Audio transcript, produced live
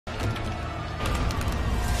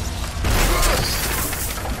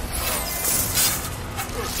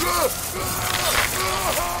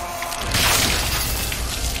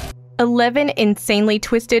11 insanely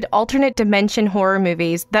twisted alternate dimension horror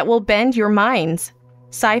movies that will bend your minds.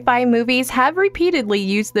 Sci-fi movies have repeatedly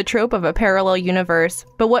used the trope of a parallel universe,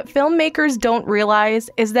 but what filmmakers don't realize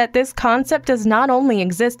is that this concept does not only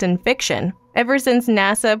exist in fiction. Ever since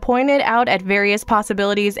NASA pointed out at various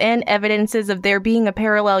possibilities and evidences of there being a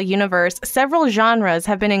parallel universe, several genres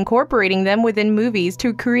have been incorporating them within movies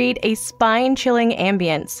to create a spine-chilling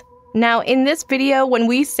ambience. Now, in this video, when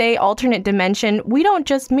we say alternate dimension, we don't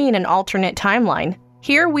just mean an alternate timeline.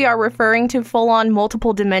 Here we are referring to full-on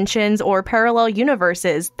multiple dimensions or parallel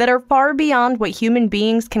universes that are far beyond what human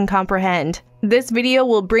beings can comprehend. This video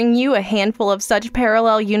will bring you a handful of such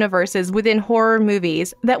parallel universes within horror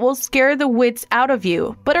movies that will scare the wits out of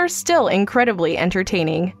you, but are still incredibly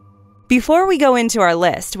entertaining. Before we go into our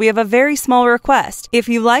list, we have a very small request. If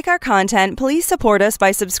you like our content, please support us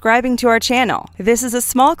by subscribing to our channel. This is a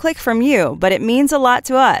small click from you, but it means a lot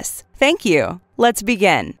to us. Thank you. Let's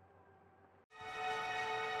begin.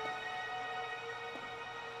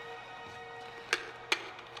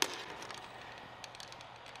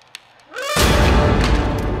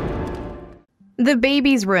 The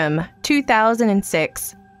Baby's Room,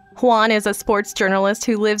 2006. Juan is a sports journalist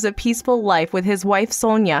who lives a peaceful life with his wife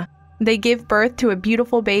Sonia. They give birth to a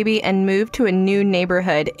beautiful baby and move to a new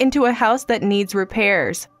neighborhood, into a house that needs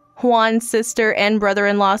repairs. Juan's sister and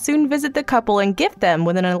brother-in-law soon visit the couple and gift them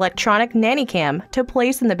with an electronic nanny cam to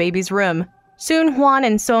place in the baby's room. Soon Juan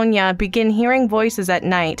and Sonia begin hearing voices at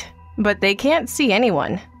night, but they can't see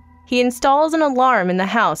anyone. He installs an alarm in the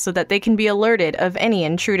house so that they can be alerted of any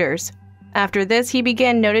intruders. After this, he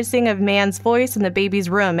began noticing a man's voice in the baby's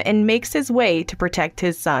room and makes his way to protect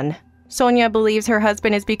his son. Sonia believes her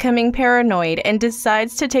husband is becoming paranoid and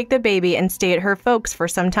decides to take the baby and stay at her folks for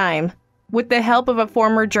some time. With the help of a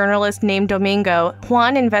former journalist named Domingo,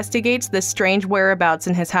 Juan investigates the strange whereabouts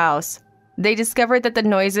in his house. They discover that the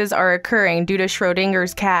noises are occurring due to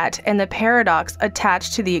Schrodinger's cat and the paradox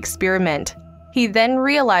attached to the experiment. He then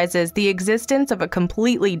realizes the existence of a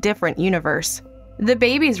completely different universe. The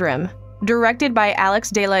Baby's Room, directed by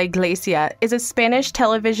Alex de la Iglesia, is a Spanish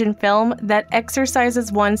television film that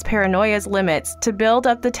exercises one's paranoia's limits to build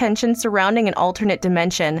up the tension surrounding an alternate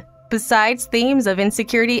dimension. Besides themes of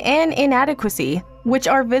insecurity and inadequacy, which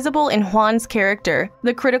are visible in Juan's character,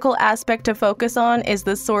 the critical aspect to focus on is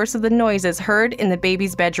the source of the noises heard in the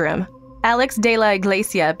baby's bedroom. Alex de la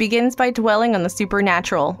Iglesia begins by dwelling on the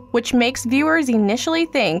supernatural, which makes viewers initially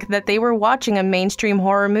think that they were watching a mainstream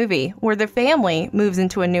horror movie where the family moves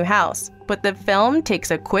into a new house, but the film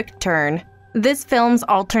takes a quick turn. This film's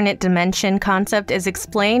alternate dimension concept is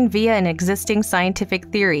explained via an existing scientific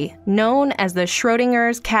theory known as the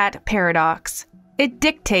Schrodinger's cat paradox. It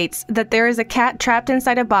dictates that there is a cat trapped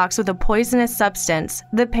inside a box with a poisonous substance.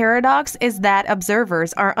 The paradox is that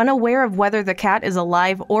observers are unaware of whether the cat is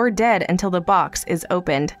alive or dead until the box is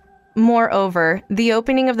opened. Moreover, the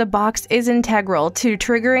opening of the box is integral to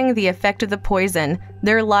triggering the effect of the poison.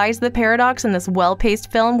 There lies the paradox in this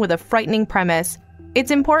well-paced film with a frightening premise.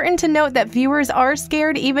 It's important to note that viewers are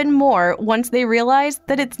scared even more once they realize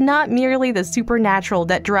that it's not merely the supernatural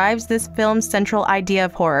that drives this film's central idea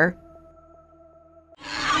of horror.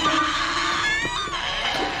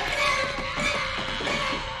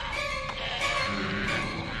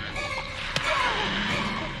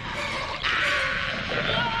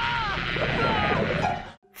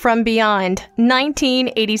 From Beyond,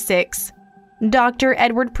 1986. Dr.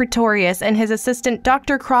 Edward Pretorius and his assistant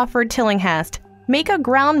Dr. Crawford Tillinghast make a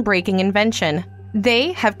groundbreaking invention.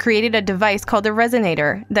 They have created a device called the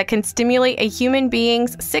resonator that can stimulate a human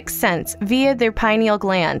being's sixth sense via their pineal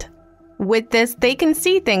gland. With this, they can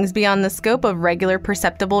see things beyond the scope of regular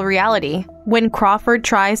perceptible reality. When Crawford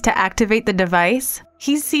tries to activate the device,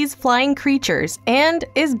 he sees flying creatures and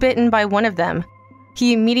is bitten by one of them.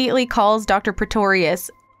 He immediately calls Dr.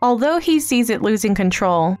 Pretorius. Although he sees it losing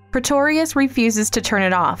control, Pretorius refuses to turn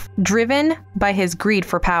it off, driven by his greed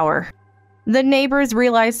for power. The neighbors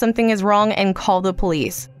realize something is wrong and call the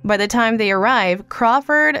police. By the time they arrive,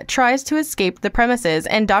 Crawford tries to escape the premises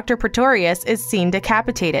and Dr. Pretorius is seen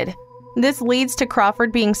decapitated. This leads to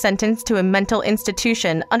Crawford being sentenced to a mental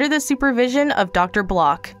institution under the supervision of Dr.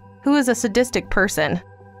 Block, who is a sadistic person.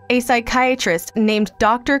 A psychiatrist named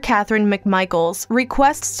Dr. Catherine McMichaels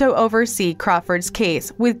requests to oversee Crawford's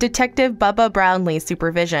case with Detective Bubba Brownlee's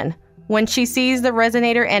supervision. When she sees the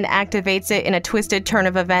resonator and activates it in a twisted turn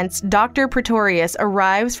of events, Dr. Pretorius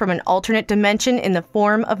arrives from an alternate dimension in the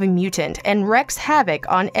form of a mutant and wreaks havoc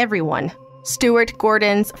on everyone. Stuart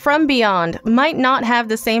Gordon's From Beyond might not have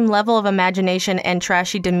the same level of imagination and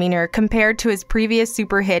trashy demeanor compared to his previous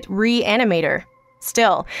super hit Re-Animator.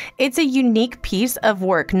 Still, it's a unique piece of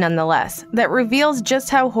work nonetheless that reveals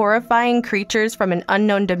just how horrifying creatures from an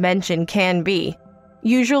unknown dimension can be.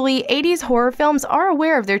 Usually, 80s horror films are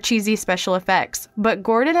aware of their cheesy special effects, but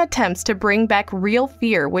Gordon attempts to bring back real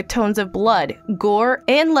fear with tones of blood, gore,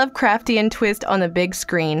 and Lovecraftian twist on the big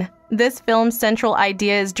screen. This film's central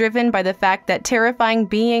idea is driven by the fact that terrifying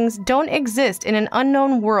beings don't exist in an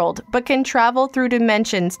unknown world, but can travel through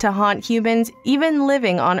dimensions to haunt humans even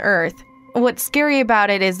living on Earth. What's scary about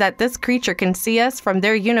it is that this creature can see us from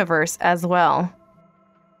their universe as well.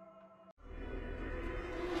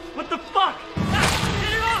 What the fuck? Ah,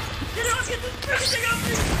 get it off! Get it off! Get this freaking thing off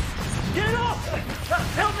me! Get it off!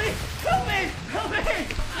 Help me! Help me! Help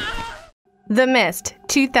me! Ah! The Mist,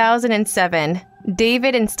 2007.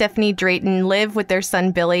 David and Stephanie Drayton live with their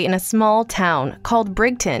son Billy in a small town called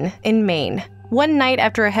Brigton in Maine. One night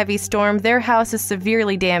after a heavy storm, their house is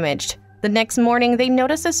severely damaged. The next morning, they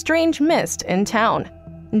notice a strange mist in town.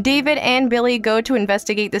 David and Billy go to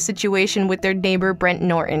investigate the situation with their neighbor Brent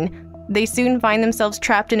Norton. They soon find themselves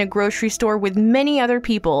trapped in a grocery store with many other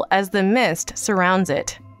people as the mist surrounds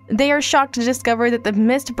it. They are shocked to discover that the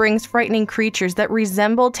mist brings frightening creatures that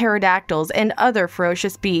resemble pterodactyls and other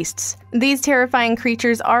ferocious beasts. These terrifying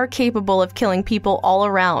creatures are capable of killing people all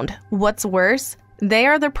around. What's worse? They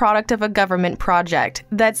are the product of a government project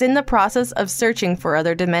that's in the process of searching for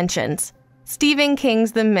other dimensions. Stephen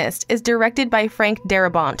King's The Mist is directed by Frank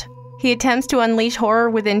Darabont. He attempts to unleash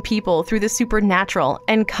horror within people through the supernatural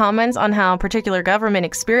and comments on how particular government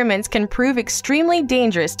experiments can prove extremely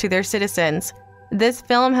dangerous to their citizens. This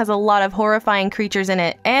film has a lot of horrifying creatures in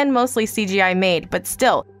it and mostly CGI made, but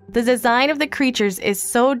still, the design of the creatures is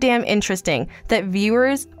so damn interesting that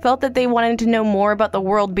viewers felt that they wanted to know more about the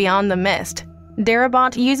world beyond the mist.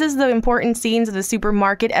 Darabont uses the important scenes of the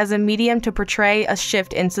supermarket as a medium to portray a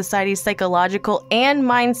shift in society's psychological and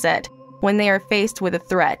mindset when they are faced with a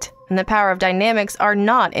threat, and the power of dynamics are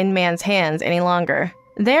not in man's hands any longer.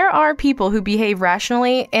 There are people who behave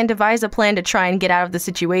rationally and devise a plan to try and get out of the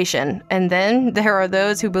situation, and then there are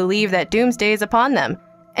those who believe that doomsday is upon them,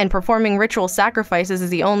 and performing ritual sacrifices is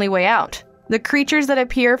the only way out. The creatures that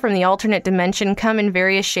appear from the alternate dimension come in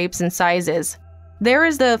various shapes and sizes. There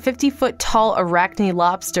is the 50-foot-tall arachne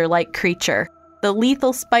lobster-like creature, the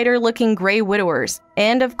lethal spider-looking gray widowers,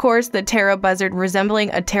 and of course the ptero buzzard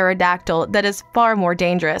resembling a pterodactyl that is far more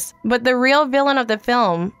dangerous. But the real villain of the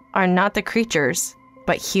film are not the creatures,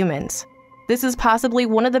 but humans. This is possibly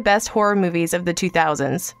one of the best horror movies of the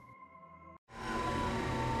 2000s.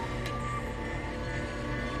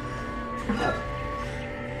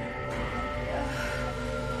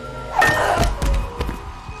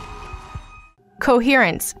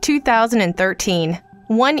 Coherence, 2013.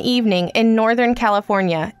 One evening in Northern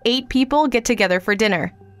California, 8 people get together for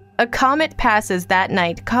dinner. A comet passes that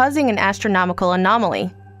night, causing an astronomical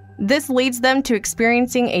anomaly. This leads them to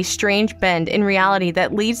experiencing a strange bend in reality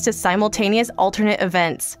that leads to simultaneous alternate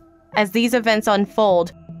events. As these events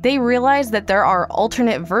unfold, they realize that there are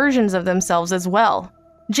alternate versions of themselves as well.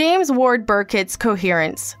 James Ward Burkitt's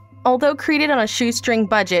Coherence, although created on a shoestring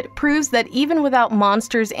budget, proves that even without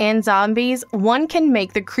monsters and zombies, one can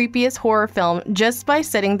make the creepiest horror film just by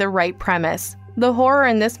setting the right premise. The horror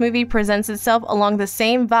in this movie presents itself along the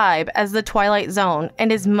same vibe as The Twilight Zone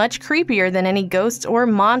and is much creepier than any ghosts or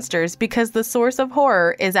monsters because the source of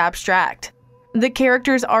horror is abstract. The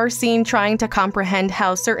characters are seen trying to comprehend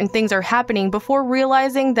how certain things are happening before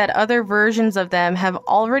realizing that other versions of them have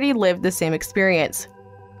already lived the same experience.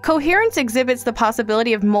 Coherence exhibits the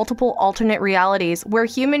possibility of multiple alternate realities where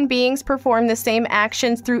human beings perform the same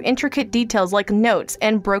actions through intricate details like notes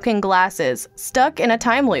and broken glasses, stuck in a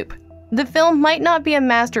time loop. The film might not be a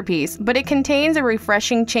masterpiece, but it contains a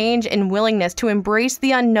refreshing change in willingness to embrace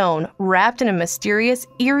the unknown, wrapped in a mysterious,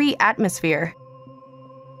 eerie atmosphere.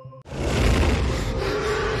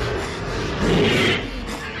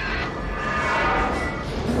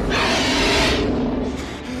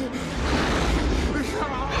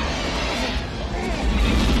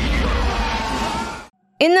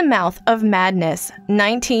 In the Mouth of Madness,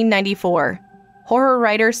 1994. Horror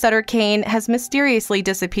writer Sutter Kane has mysteriously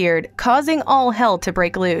disappeared, causing all hell to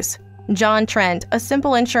break loose. John Trent, a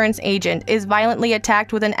simple insurance agent, is violently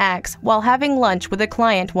attacked with an axe while having lunch with a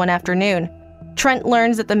client one afternoon. Trent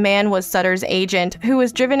learns that the man was Sutter's agent, who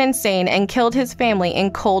was driven insane and killed his family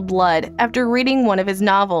in cold blood after reading one of his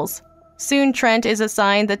novels. Soon Trent is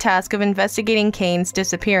assigned the task of investigating Kane's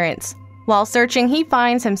disappearance. While searching, he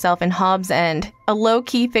finds himself in Hobbs End, a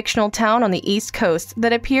low-key fictional town on the East Coast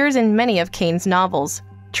that appears in many of Kane's novels.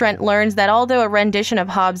 Trent learns that although a rendition of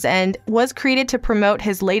Hobbs End was created to promote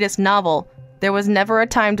his latest novel, There was never a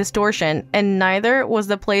time distortion, and neither was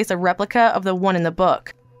the place a replica of the one in the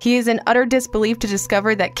book. He is in utter disbelief to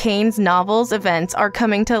discover that Kane's novel's events are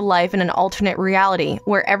coming to life in an alternate reality,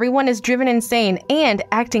 where everyone is driven insane and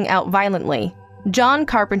acting out violently. John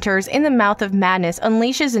Carpenter's In the Mouth of Madness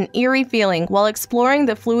unleashes an eerie feeling while exploring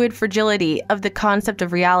the fluid fragility of the concept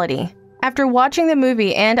of reality. After watching the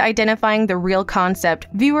movie and identifying the real concept,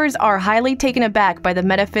 viewers are highly taken aback by the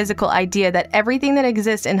metaphysical idea that everything that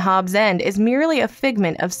exists in Hobbs' End is merely a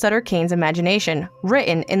figment of Sutter Kane's imagination,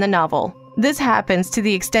 written in the novel. This happens to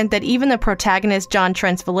the extent that even the protagonist John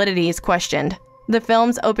Trent's validity is questioned. The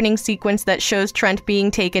film's opening sequence that shows Trent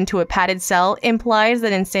being taken to a padded cell implies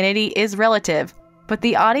that insanity is relative, but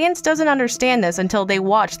the audience doesn't understand this until they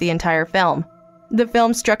watch the entire film. The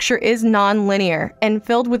film's structure is non-linear and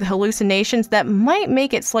filled with hallucinations that might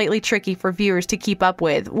make it slightly tricky for viewers to keep up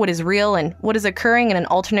with what is real and what is occurring in an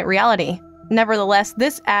alternate reality. Nevertheless,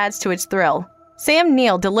 this adds to its thrill. Sam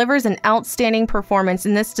Neill delivers an outstanding performance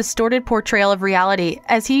in this distorted portrayal of reality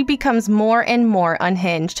as he becomes more and more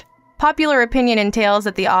unhinged. Popular opinion entails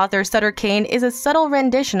that the author Sutter Kane is a subtle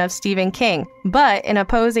rendition of Stephen King, but an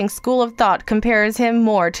opposing school of thought compares him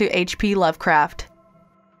more to H.P. Lovecraft.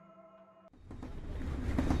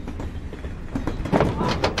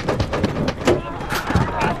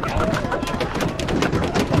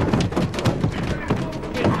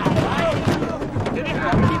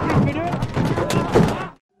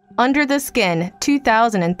 Under the Skin,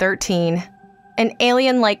 2013. An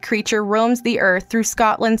alien-like creature roams the earth through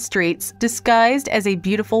Scotland's streets, disguised as a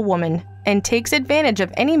beautiful woman, and takes advantage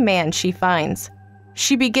of any man she finds.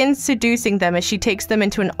 She begins seducing them as she takes them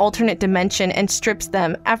into an alternate dimension and strips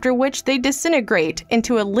them, after which they disintegrate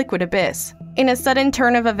into a liquid abyss. In a sudden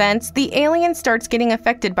turn of events, the alien starts getting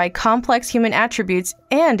affected by complex human attributes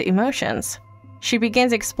and emotions. She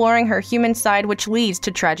begins exploring her human side, which leads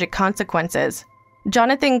to tragic consequences.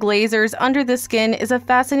 Jonathan Glazer's Under the Skin is a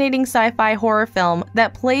fascinating sci-fi horror film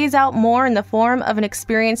that plays out more in the form of an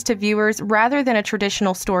experience to viewers rather than a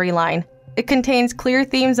traditional storyline. It contains clear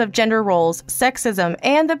themes of gender roles, sexism,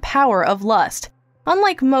 and the power of lust.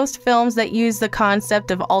 Unlike most films that use the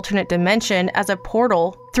concept of alternate dimension as a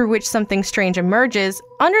portal through which something strange emerges,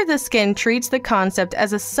 Under the Skin treats the concept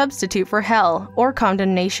as a substitute for hell or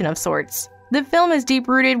condemnation of sorts. The film is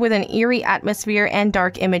deep-rooted with an eerie atmosphere and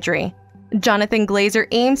dark imagery. Jonathan Glazer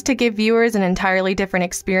aims to give viewers an entirely different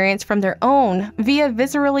experience from their own via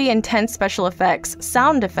viscerally intense special effects,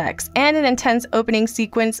 sound effects, and an intense opening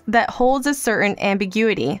sequence that holds a certain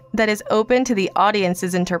ambiguity that is open to the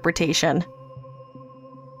audience's interpretation.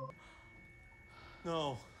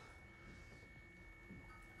 No.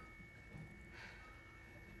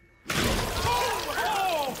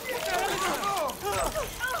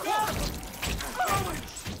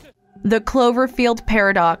 The Cloverfield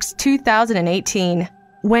Paradox, 2018.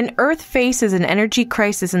 When Earth faces an energy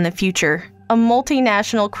crisis in the future, a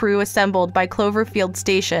multinational crew assembled by Cloverfield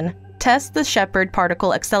Station tests the Shepard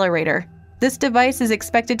Particle Accelerator. This device is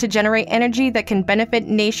expected to generate energy that can benefit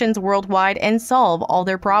nations worldwide and solve all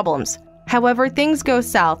their problems. However, things go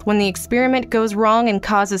south when the experiment goes wrong and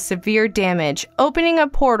causes severe damage, opening a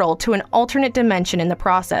portal to an alternate dimension in the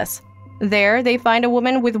process. There, they find a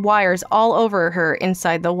woman with wires all over her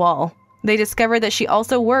inside the wall. They discover that she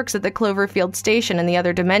also works at the Cloverfield Station in the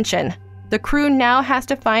other dimension. The crew now has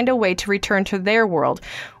to find a way to return to their world,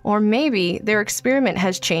 or maybe their experiment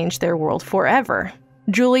has changed their world forever.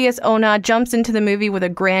 Julius Onah jumps into the movie with a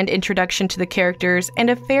grand introduction to the characters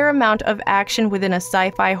and a fair amount of action within a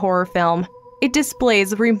sci-fi horror film. It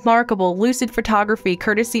displays remarkable lucid photography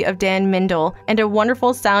courtesy of Dan Mindel and a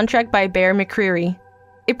wonderful soundtrack by Bear McCreary.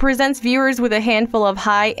 It presents viewers with a handful of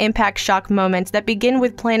high-impact shock moments that begin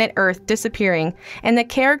with planet Earth disappearing and the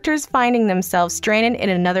characters finding themselves stranded in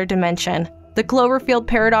another dimension. The Cloverfield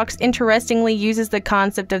Paradox interestingly uses the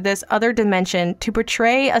concept of this other dimension to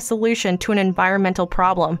portray a solution to an environmental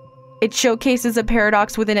problem. It showcases a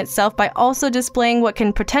paradox within itself by also displaying what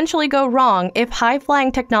can potentially go wrong if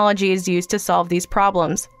high-flying technology is used to solve these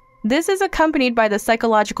problems. This is accompanied by the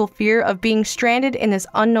psychological fear of being stranded in this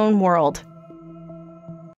unknown world.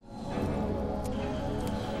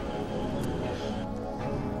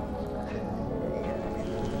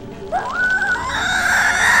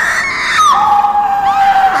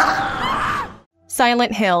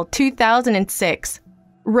 Silent Hill, 2006.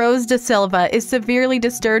 Rose Da Silva is severely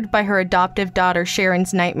disturbed by her adoptive daughter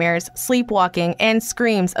Sharon's nightmares, sleepwalking, and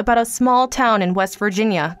screams about a small town in West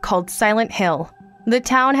Virginia called Silent Hill. The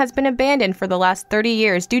town has been abandoned for the last 30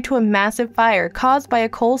 years due to a massive fire caused by a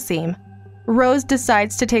coal seam. Rose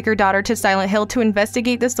decides to take her daughter to Silent Hill to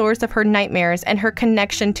investigate the source of her nightmares and her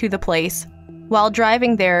connection to the place. While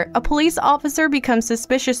driving there, a police officer becomes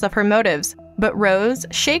suspicious of her motives, but Rose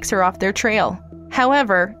shakes her off their trail.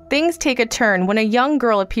 However, things take a turn when a young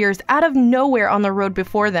girl appears out of nowhere on the road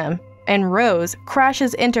before them, and Rose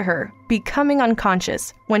crashes into her, becoming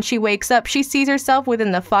unconscious. When she wakes up, she sees herself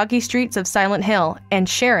within the foggy streets of Silent Hill, and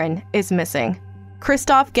Sharon is missing.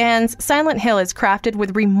 Christoph Gans's Silent Hill is crafted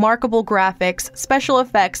with remarkable graphics, special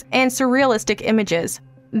effects, and surrealistic images.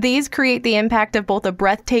 These create the impact of both a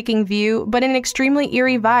breathtaking view but an extremely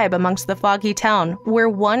eerie vibe amongst the foggy town, where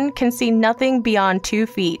one can see nothing beyond 2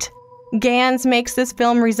 feet. Gans makes this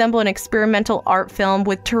film resemble an experimental art film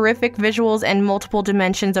with terrific visuals and multiple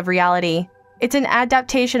dimensions of reality. It's an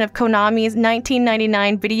adaptation of Konami's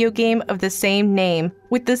 1999 video game of the same name,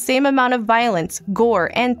 with the same amount of violence, gore,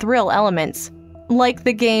 and thrill elements. Like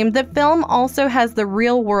the game, the film also has the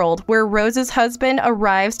real world where Rose's husband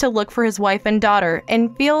arrives to look for his wife and daughter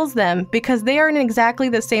and feels them because they are in exactly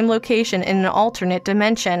the same location in an alternate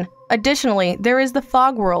dimension. Additionally, there is the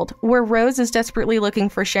fog world where Rose is desperately looking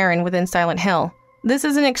for Sharon within Silent Hill. This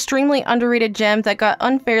is an extremely underrated gem that got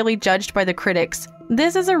unfairly judged by the critics.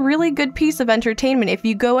 This is a really good piece of entertainment if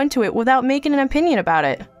you go into it without making an opinion about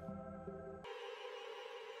it.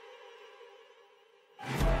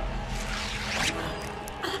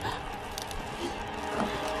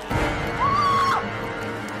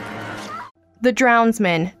 The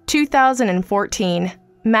Drownsman, 2014.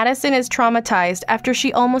 Madison is traumatized after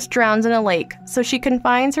she almost drowns in a lake, so she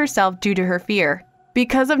confines herself due to her fear.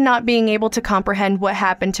 Because of not being able to comprehend what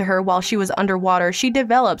happened to her while she was underwater, she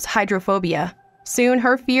develops hydrophobia. Soon,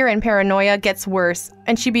 her fear and paranoia gets worse,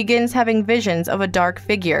 and she begins having visions of a dark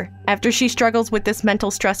figure. After she struggles with this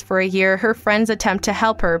mental stress for a year, her friends attempt to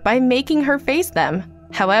help her by making her face them.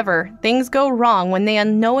 However, things go wrong when they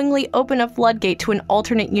unknowingly open a floodgate to an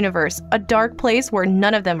alternate universe, a dark place where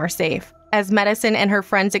none of them are safe. As Madison and her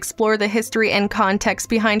friends explore the history and context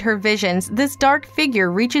behind her visions, this dark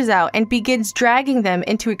figure reaches out and begins dragging them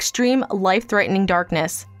into extreme, life-threatening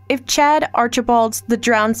darkness. If Chad Archibald's The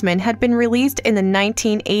Drownsman had been released in the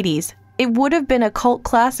 1980s, it would have been a cult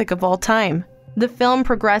classic of all time. The film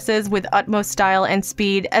progresses with utmost style and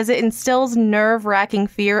speed as it instills nerve-wracking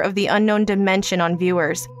fear of the unknown dimension on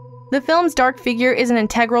viewers. The film's dark figure is an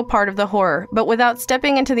integral part of the horror, but without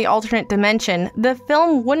stepping into the alternate dimension, the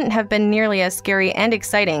film wouldn't have been nearly as scary and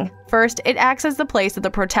exciting. First, it acts as the place that the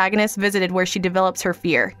protagonist visited where she develops her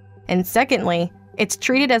fear. And secondly, it's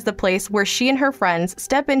treated as the place where she and her friends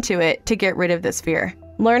step into it to get rid of this fear.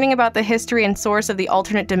 Learning about the history and source of the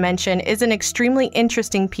alternate dimension is an extremely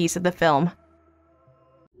interesting piece of the film.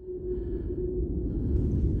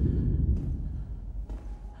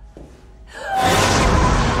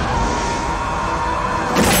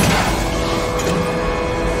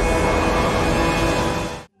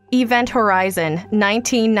 Event Horizon,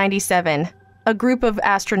 1997. A group of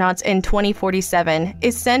astronauts in 2047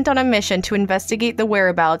 is sent on a mission to investigate the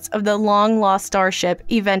whereabouts of the long-lost starship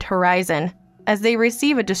Event Horizon, as they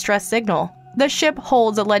receive a distress signal. The ship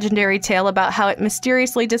holds a legendary tale about how it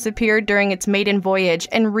mysteriously disappeared during its maiden voyage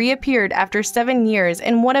and reappeared after 7 years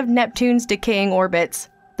in one of Neptune's decaying orbits.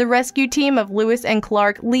 The rescue team of Lewis and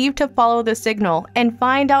Clark leave to follow the signal and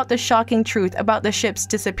find out the shocking truth about the ship's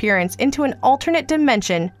disappearance into an alternate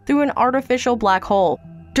dimension through an artificial black hole.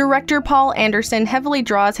 Director Paul Anderson heavily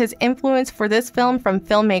draws his influence for this film from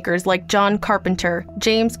filmmakers like John Carpenter,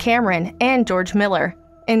 James Cameron, and George Miller.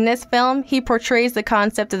 In this film, he portrays the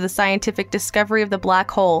concept of the scientific discovery of the black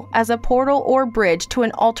hole as a portal or bridge to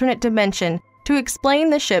an alternate dimension to explain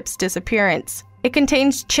the ship's disappearance. It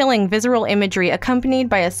contains chilling visual imagery accompanied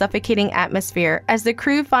by a suffocating atmosphere as the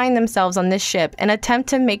crew find themselves on this ship and attempt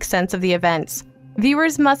to make sense of the events.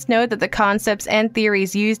 Viewers must know that the concepts and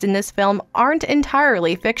theories used in this film aren't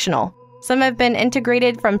entirely fictional. Some have been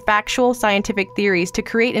integrated from factual scientific theories to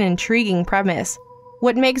create an intriguing premise.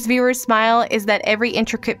 What makes viewers smile is that every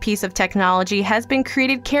intricate piece of technology has been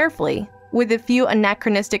created carefully, with a few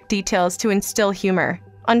anachronistic details to instill humor.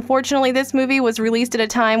 Unfortunately, this movie was released at a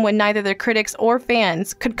time when neither the critics or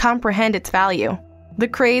fans could comprehend its value. The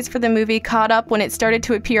craze for the movie caught up when it started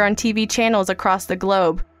to appear on TV channels across the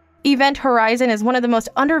globe. Event Horizon is one of the most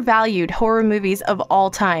undervalued horror movies of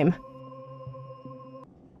all time.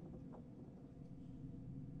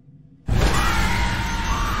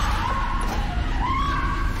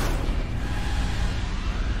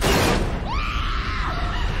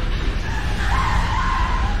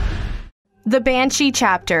 The Banshee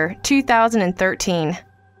Chapter, 2013.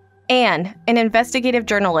 Anne, an investigative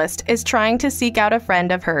journalist, is trying to seek out a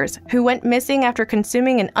friend of hers who went missing after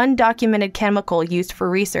consuming an undocumented chemical used for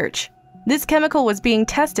research. This chemical was being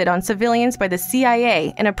tested on civilians by the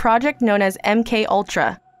CIA in a project known as MK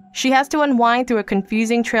Ultra. She has to unwind through a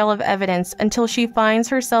confusing trail of evidence until she finds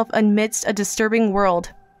herself amidst a disturbing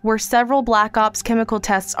world where several Black Ops chemical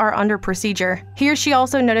tests are under procedure. Here she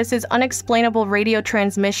also notices unexplainable radio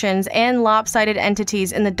transmissions and lopsided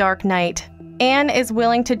entities in the dark night. Anne is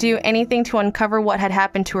willing to do anything to uncover what had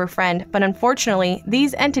happened to her friend, but unfortunately,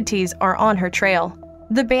 these entities are on her trail.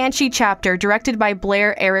 The Banshee chapter, directed by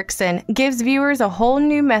Blair Erickson, gives viewers a whole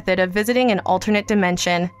new method of visiting an alternate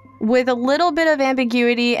dimension. With a little bit of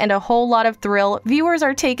ambiguity and a whole lot of thrill, viewers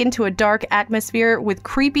are taken to a dark atmosphere with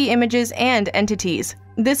creepy images and entities.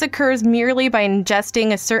 This occurs merely by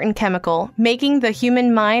ingesting a certain chemical, making the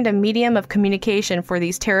human mind a medium of communication for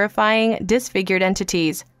these terrifying, disfigured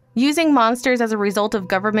entities. Using monsters as a result of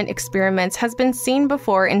government experiments has been seen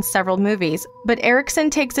before in several movies, but Erickson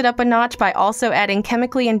takes it up a notch by also adding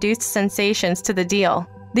chemically induced sensations to the deal.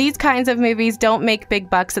 These kinds of movies don't make big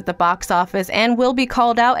bucks at the box office and will be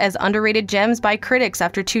called out as underrated gems by critics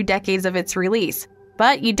after 2 decades of its release.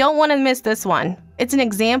 But you don't want to miss this one. It's an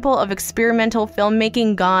example of experimental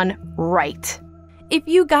filmmaking gone right. If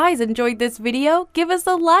you guys enjoyed this video, give us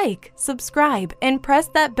a like, subscribe, and press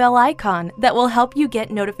that bell icon that will help you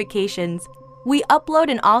get notifications. We upload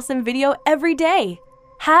an awesome video every day.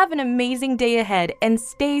 Have an amazing day ahead and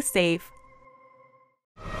stay safe.